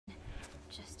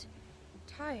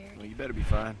tired. Well, you better be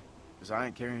fine, because I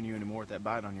ain't carrying you anymore with that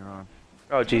bite on your arm.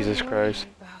 Oh, Jesus Christ.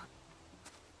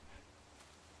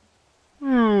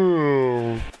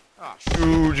 Oh,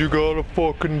 Dude, you got a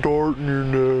fucking dart in your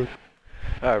neck.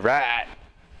 Alright.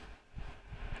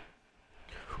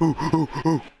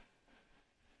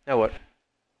 Now what?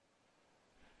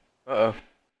 Uh-oh.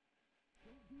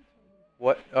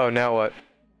 What? Oh, now what?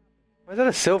 Why is that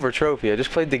a silver trophy? I just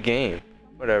played the game.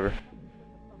 Whatever.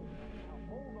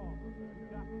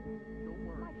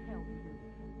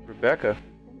 Rebecca?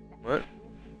 What?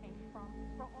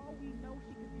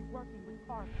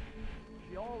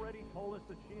 She already told us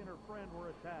that she and her friend were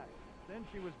attacked. Then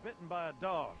she was bitten by a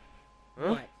dog.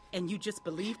 Huh? What? And you just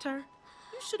believed her?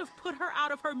 You should have put her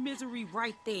out of her misery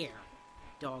right there.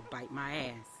 Dog bite my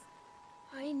ass.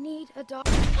 I need a dog.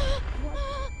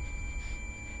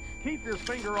 Keep your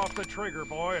finger off the trigger,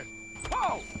 boy.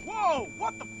 Whoa! Whoa!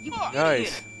 What the fuck?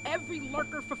 Nice. Idiot. Every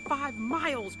lurker for 5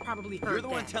 miles probably heard You're the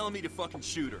one that. telling me to fucking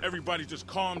shoot her. Everybody just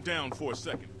calm down for a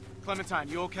second. Clementine,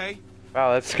 you okay?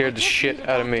 Wow, that scared the shit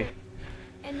out of me.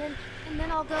 And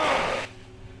then I'll go.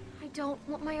 I don't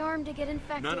want my arm to get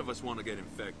infected. None of us want to get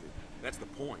infected. That's the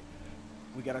point.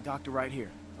 We got a doctor right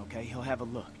here, okay? He'll have a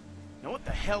look. Now what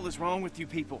the hell is wrong with you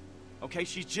people? Okay,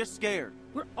 she's just scared.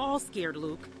 We're all scared,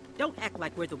 Luke. Don't act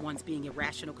like we're the ones being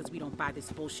irrational because we don't buy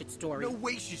this bullshit story. No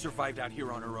way she survived out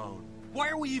here on her own. Why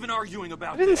are we even arguing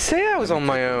about I didn't this? say I was on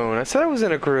my own. I said I was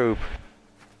in a group.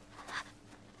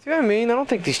 See what I mean? I don't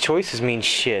think these choices mean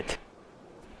shit.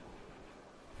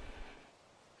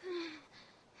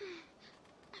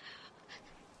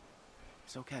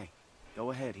 It's okay.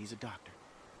 Go ahead, he's a doctor.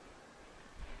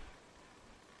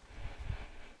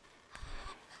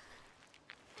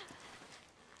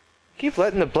 Keep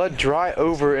letting the blood dry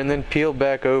over and then peel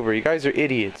back over. You guys are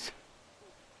idiots.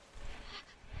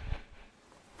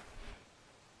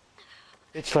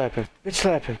 Bitch slap him. Bitch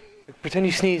slap him. Pretend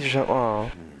you sneeze or something. Aw.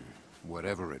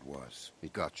 Whatever it was,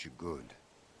 it got you good.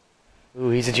 Ooh,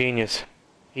 he's a genius.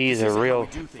 He's This a isn't how real we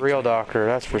do things, real man. doctor,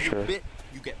 that's for When you're sure. bit,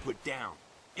 you get put down.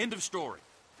 End of story.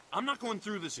 I'm not going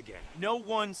through this again. No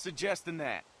one's suggesting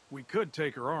that. We could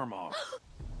take her arm off.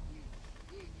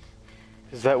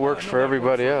 Because that works I know for that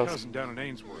everybody worked for our else. cousin down in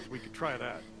Ainsworth. We could try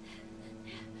that.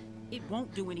 It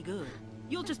won't do any good.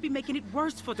 You'll just be making it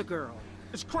worse for the girl.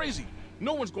 It's crazy.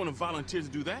 No one's going to volunteer to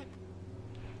do that.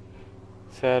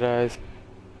 Sad eyes.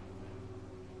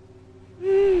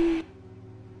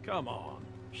 Come on.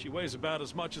 She weighs about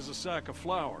as much as a sack of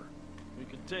flour. We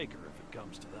could take her if it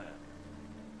comes to that.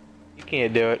 You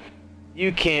can't do it.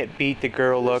 You can't beat the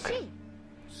girl look.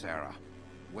 Sarah.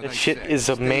 When That I shit said is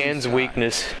a stay man's inside,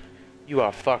 weakness. You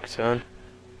are fucked, son.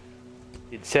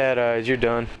 Dude, sad eyes, you're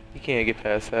done. You can't get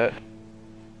past that.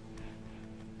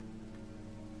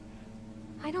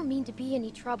 I don't mean to be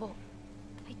any trouble.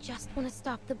 I just want to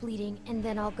stop the bleeding and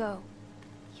then I'll go.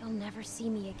 You'll never see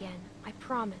me again. I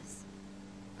promise.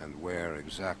 And where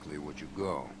exactly would you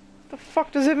go? The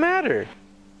fuck does it matter?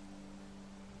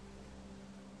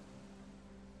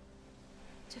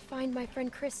 To find my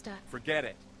friend Krista. Forget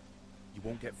it. You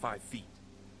won't get 5 feet.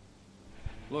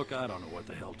 Look, I don't know what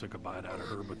the hell took a bite out of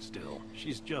her, but still,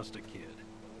 she's just a kid.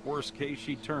 Worst case,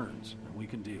 she turns, and we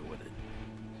can deal with it.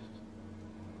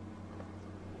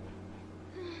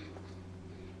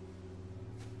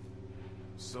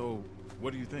 So,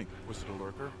 what do you think? Was it a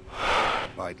lurker? A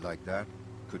bite like that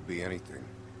could be anything.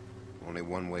 Only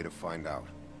one way to find out.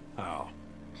 How?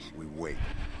 We wait.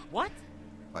 What?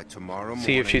 By tomorrow morning,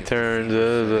 See if she the turns,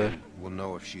 fever's set in, we'll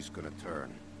know if she's gonna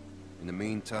turn. In the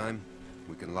meantime,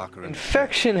 we can lock her in.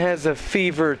 Infection has a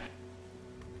fever.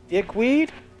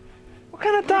 Dickweed? What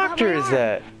kind of What about doctor my is arm?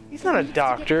 that? He's not a It needs to get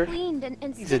doctor. cleaned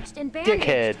and He's a stitched and bandaged.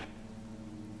 dickhead.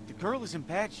 The girl is in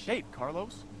bad shape,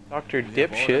 Carlos. Dr. We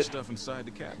have all that Dipshit. stuff inside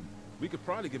the cabin. We could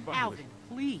probably get by with Alvin,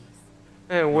 it. please.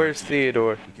 And where's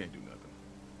Theodore? We can't do nothing.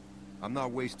 I'm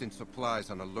not wasting supplies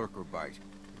on a lurker bite.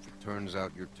 If it turns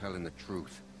out you're telling the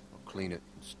truth, I'll clean it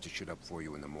and stitch it up for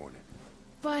you in the morning.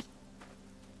 But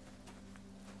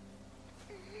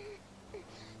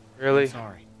Really?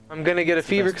 Sorry. I'm gonna get a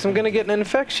fever because I'm gonna get an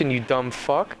infection, you dumb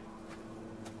fuck.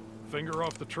 Finger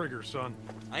off the trigger, son.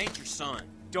 I ain't your son.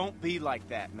 Don't be like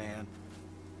that, man.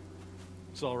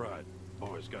 It's all right.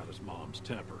 Boy's got his mom's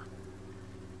temper.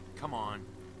 Come on.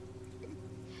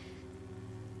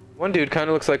 One dude kind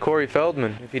of looks like Corey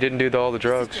Feldman if he didn't do all the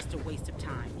drugs. This is just a waste of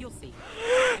time. You'll see.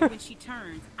 And when she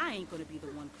turns, I ain't gonna be the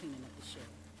one cleaning up the shit.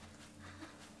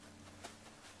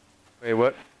 Wait,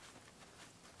 what? it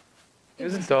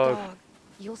There's a was dog.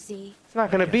 You'll see. It's not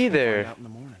gonna be Find there. out in the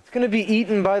morning. It's gonna be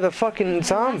eaten by the It fucking won't last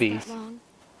zombies. that long.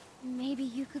 Maybe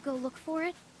you could go look for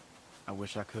it? I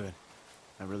wish I could.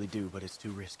 I really do, but it's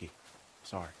too risky.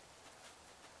 Sorry.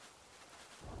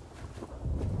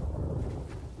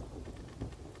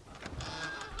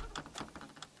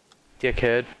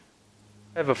 Dickhead.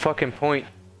 I have a fucking point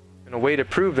and a way to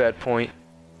prove that point.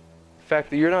 The fact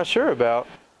that you're not sure about.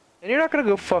 And you're not gonna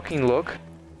go fucking look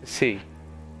to see.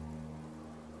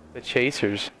 The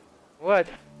chasers. What?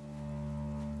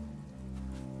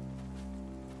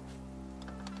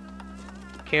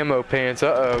 Camo pants.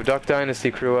 Uh-oh. Duck Dynasty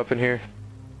crew up in here.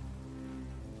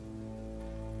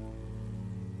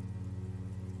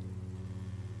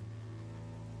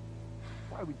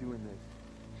 Why are we doing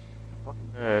this?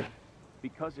 Alright.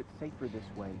 Because it's safer this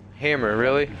way. Hammer,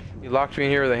 really? You locked me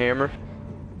in here with a hammer?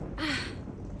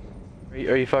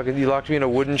 Are you fucking... You locked me in a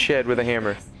wooden shed with a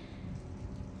hammer.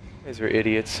 These are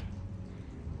idiots.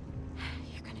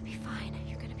 You're gonna be fine.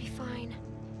 You're gonna be fine.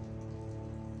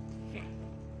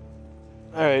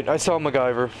 Alright, I saw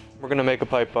MacGyver. We're gonna make a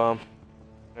pipe bomb.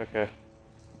 Okay.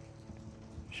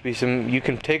 Should be some... You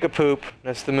can take a poop.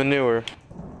 That's the manure.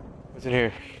 What's in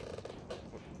here?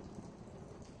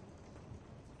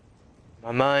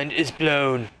 My mind is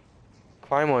blown.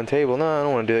 Climb on table. No, I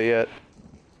don't want to do it yet.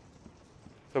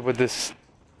 What's up with this...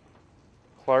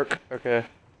 Clark? Okay.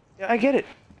 Yeah, I get it.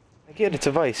 I get it. It's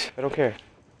a vice. I don't care.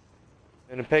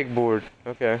 And a pegboard.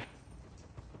 Okay.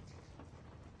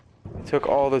 I took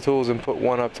all the tools and put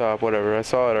one up top. Whatever. I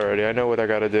saw it already. I know what I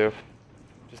gotta do.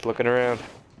 Just looking around.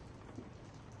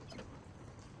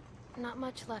 Not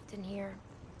much left in here.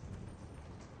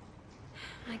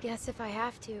 I guess if I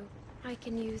have to, I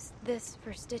can use this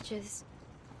for stitches.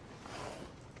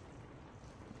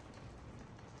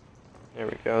 There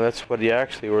we go. That's what you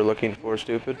actually were looking for,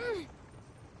 stupid.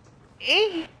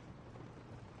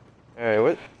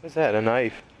 Alright, what's that? A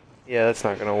knife? Yeah, that's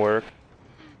not gonna work.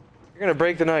 You're gonna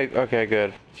break the knife. Okay,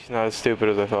 good. She's not as stupid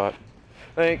as I thought.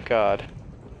 Thank God.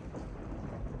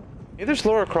 Hey, there's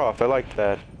Laura Croft. I liked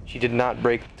that. She did not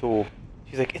break the tool.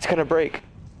 She's like, it's gonna break.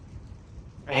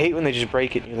 I hate when they just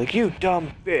break it and you're like, you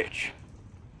dumb bitch.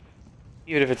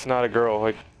 Even if it's not a girl,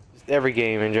 like, just every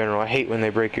game in general, I hate when they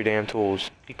break your damn tools.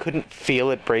 You couldn't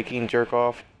feel it breaking, jerk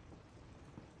off.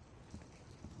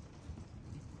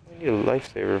 What do you need a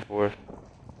lifesaver for?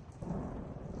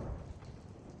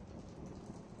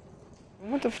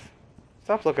 What the f...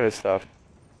 Stop looking at stuff.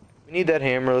 We need that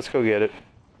hammer, let's go get it.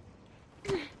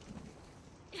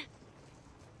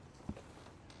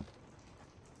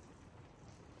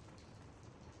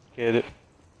 Get it.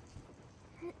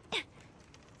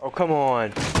 Oh, come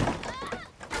on.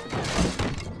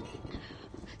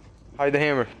 Hide the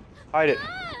hammer. Hide it.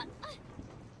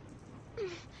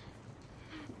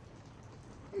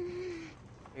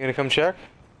 You gonna come check?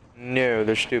 No,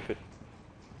 they're stupid.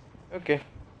 Okay.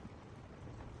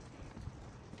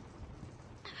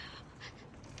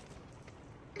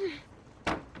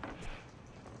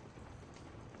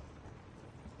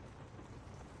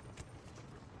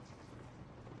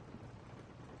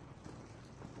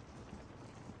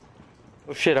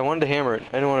 Oh shit, I wanted to hammer it.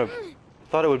 I didn't want to...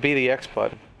 Thought it would be the X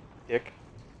button. Dick.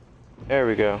 There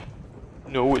we go.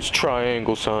 No, it's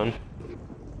triangle, son.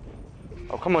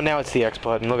 Oh, come on, now it's the X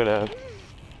button. Look at that.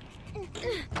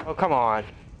 Oh, come on.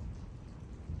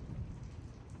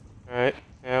 Alright,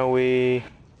 now we...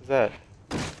 What's that?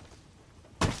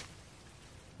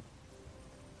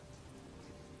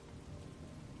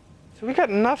 So we got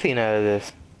nothing out of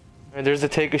this. Alright, there's the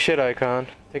take a shit icon.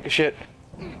 Take a shit.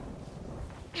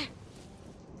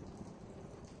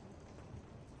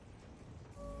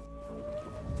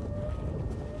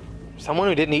 Someone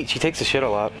who didn't eat, she takes a shit a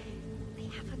lot. They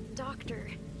have a doctor.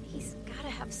 He's gotta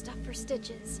have stuff for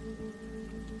stitches.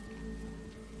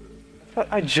 I thought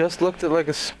I just looked at like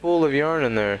a spool of yarn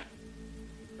in there.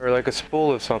 Or like a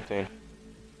spool of something.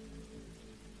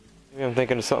 Maybe I'm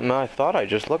thinking of something I thought I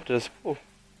just looked at a spool.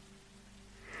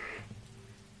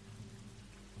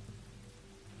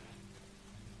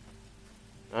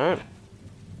 Alright.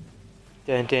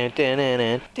 Dun dun dun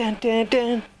dun dun dun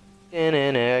dun.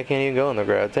 I can't even go in the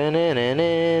crowd. Can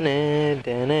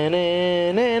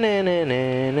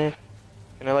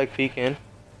I like peek in?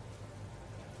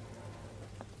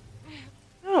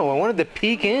 No, I wanted to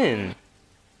peek in.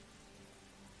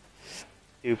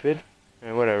 Stupid.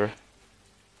 Alright, whatever.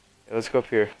 Yeah, let's go up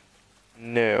here.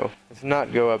 No, let's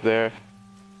not go up there.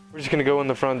 We're just gonna go in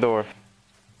the front door.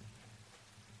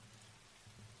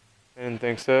 I didn't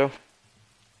think so.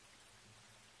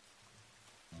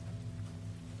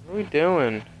 What are we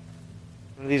doing?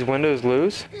 Are these windows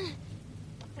loose?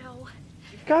 Ow.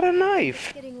 You've got a knife.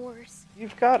 It's getting worse.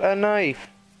 You've got a knife.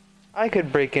 I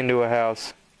could break into a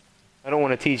house. I don't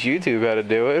want to teach YouTube how to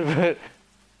do it, but...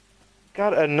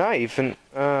 Got a knife and...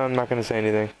 I'm not going to say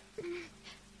anything.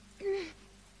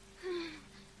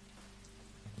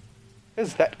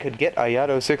 Because that could get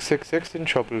Ayato 666 in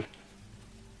trouble.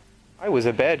 I was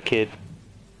a bad kid.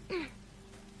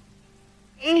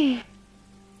 What's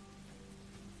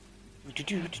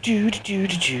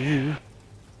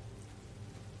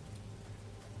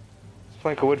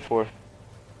plank of wood for?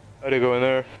 How'd it go in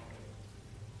there?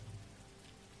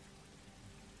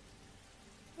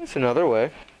 That's another way.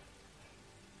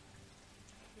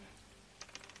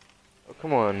 Oh,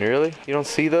 come on, really? You don't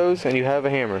see those and you have a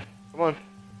hammer. Come on.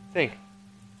 Think.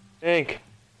 Think.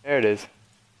 There it is.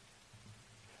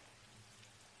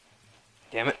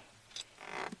 Damn it.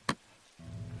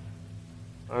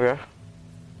 Okay.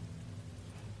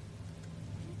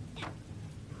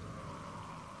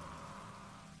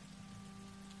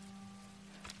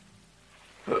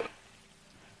 You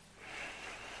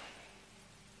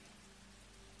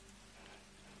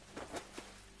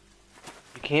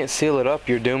can't seal it up,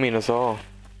 you're dooming us all.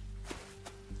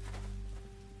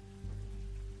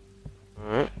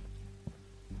 Alright.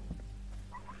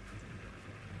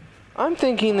 I'm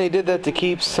thinking they did that to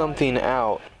keep something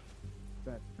out.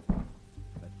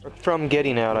 Or from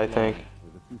getting out, I think.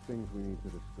 There's a few things we need to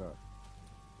discuss.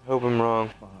 I hope I'm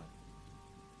wrong.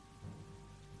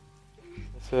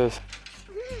 This is...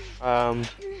 how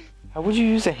would you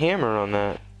use a hammer on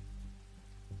that?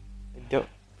 I don't...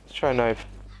 Let's try a knife.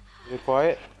 Is it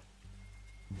quiet?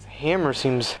 This hammer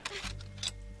seems...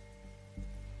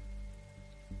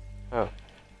 Oh.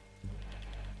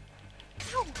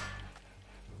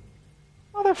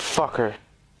 Motherfucker.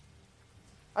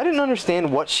 I didn't understand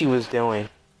what she was doing.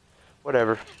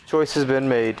 Whatever. Choice has been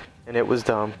made, and it was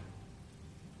dumb.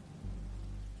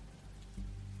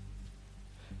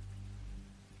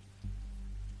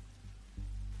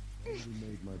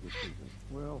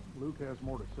 Well, Luke has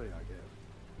more to say, I guess.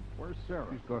 Where's Sarah?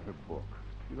 She's got her book.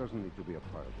 She doesn't need to be a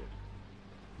part of this.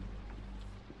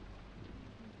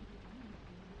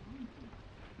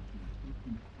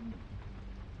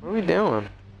 What are we doing?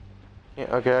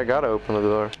 Yeah, okay, I gotta open the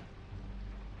door.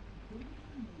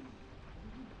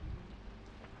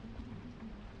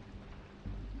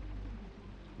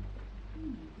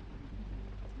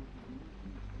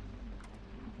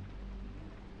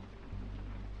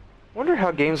 Wonder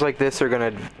how games like this are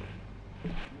gonna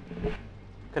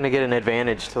get an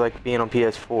advantage to like being on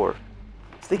PS4.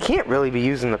 So they can't really be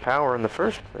using the power in the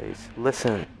first place.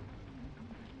 Listen.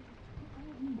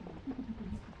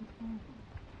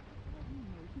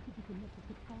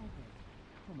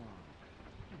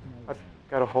 I've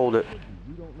gotta hold it.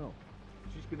 You don't know.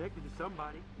 She's connected to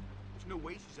somebody. There's no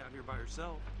way she's out here by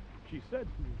herself. She said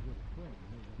she was with a friend.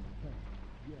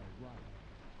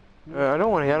 Yeah, right. I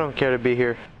don't care to be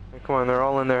here. Hey, come on, they're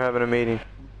all in there having a meeting.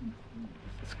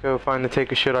 Let's go find the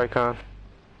take a shit icon.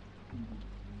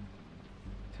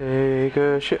 Take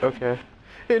a shit, okay.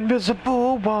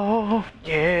 Invisible wall,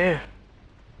 yeah.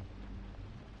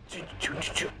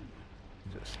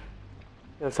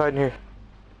 Let's hide in here.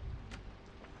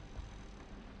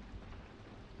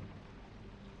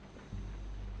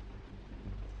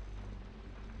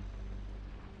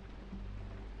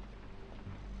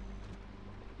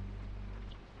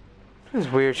 This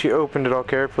is weird. She opened it all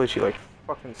carefully. She like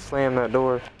fucking slammed that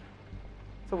door.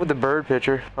 What's up with the bird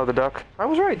picture? Oh, the duck. I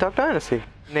was right. Duck Dynasty.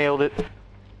 Nailed it.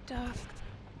 Duck.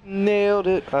 Nailed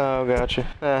it. Oh, gotcha.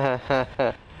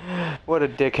 What a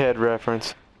dickhead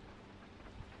reference.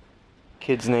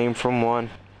 Kid's name from one.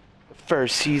 The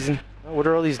first season. Oh, what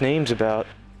are all these names about?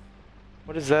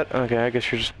 What is that? Okay, I guess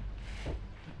you're just...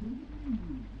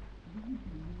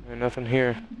 There's nothing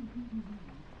here.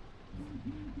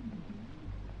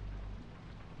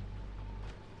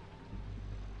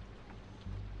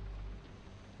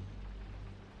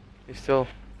 They still...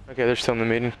 Okay, they're still in the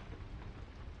meeting.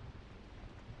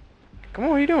 Come on,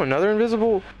 what are you doing? Another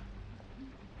invisible...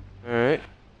 Alright.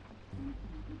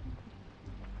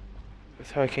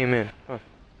 That's how I came in. Huh.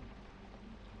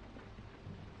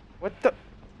 What the...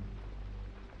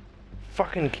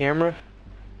 Fucking camera?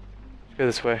 Let's go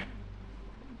this way.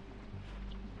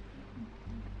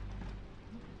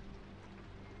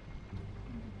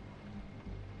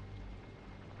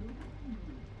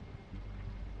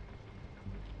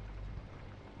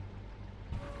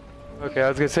 Okay, I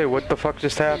was gonna say, what the fuck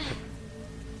just happened?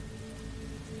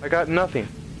 I got nothing.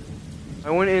 I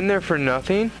went in there for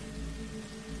nothing?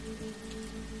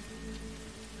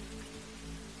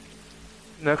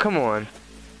 No, come on.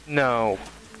 No.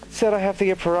 It said I have to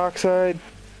get peroxide.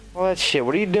 All that shit.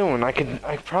 What are you doing?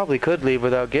 I probably could leave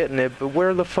without getting it, but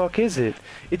where the fuck is it?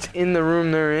 It's in the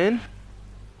room they're in?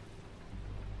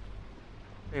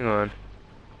 Hang on.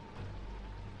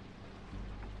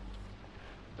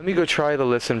 Let me go try the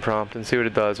listen prompt and see what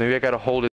it does. Maybe I gotta hold it.